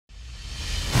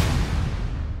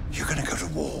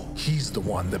war. He's the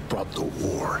one that brought the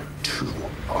war to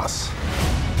us.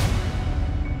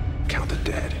 Count the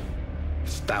dead.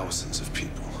 Thousands of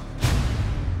people.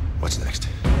 What's next?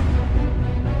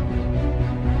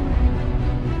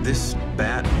 This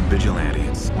bat vigilante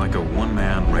is like a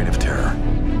one-man reign of terror.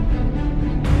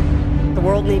 The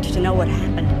world needs to know what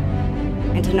happened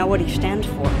and to know what he stands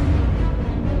for.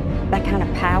 That kind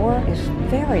of power is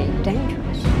very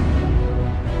dangerous.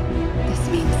 This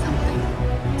means something.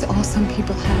 It's all some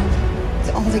people have. It's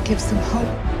all that gives them hope.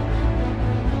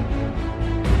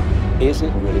 Isn't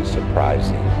it really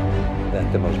surprising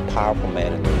that the most powerful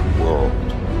man in the world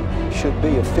should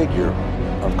be a figure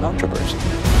of controversy?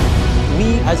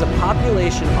 We, as a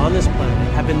population on this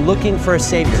planet, have been looking for a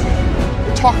savior.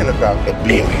 We're talking about an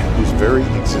alien whose very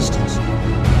existence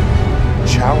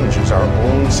challenges our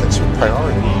own sense of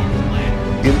priority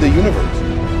in the universe.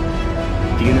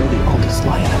 Do you know the oldest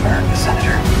lie in America,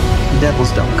 Senator?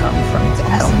 Devils don't come from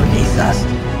hell beneath us.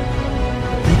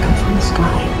 They come from the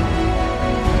sky.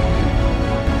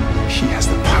 He has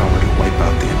the power to wipe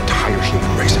out the entire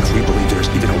human race, and if we believe there's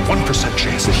even a 1%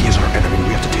 chance that he is our enemy,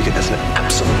 we have to take it as an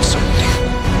absolute certainty.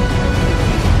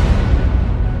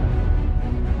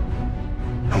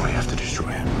 And we have to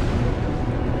destroy him.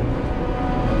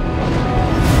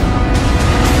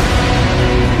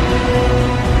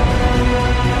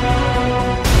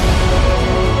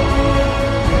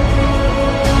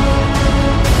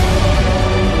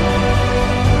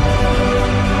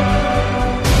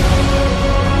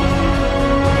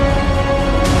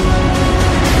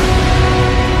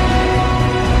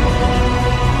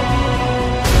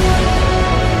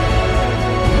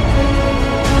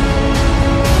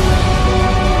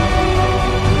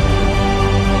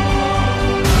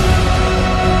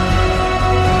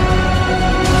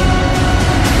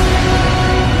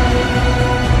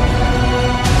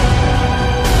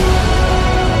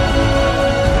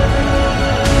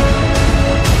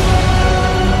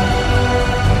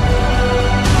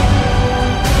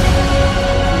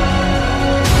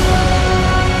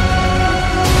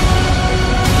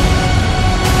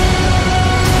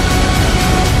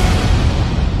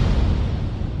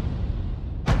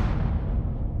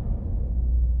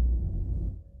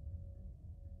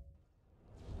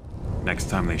 Next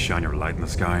time they shine your light in the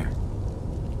sky,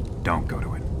 don't go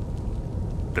to it.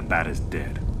 The bat is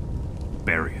dead.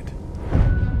 Bury it.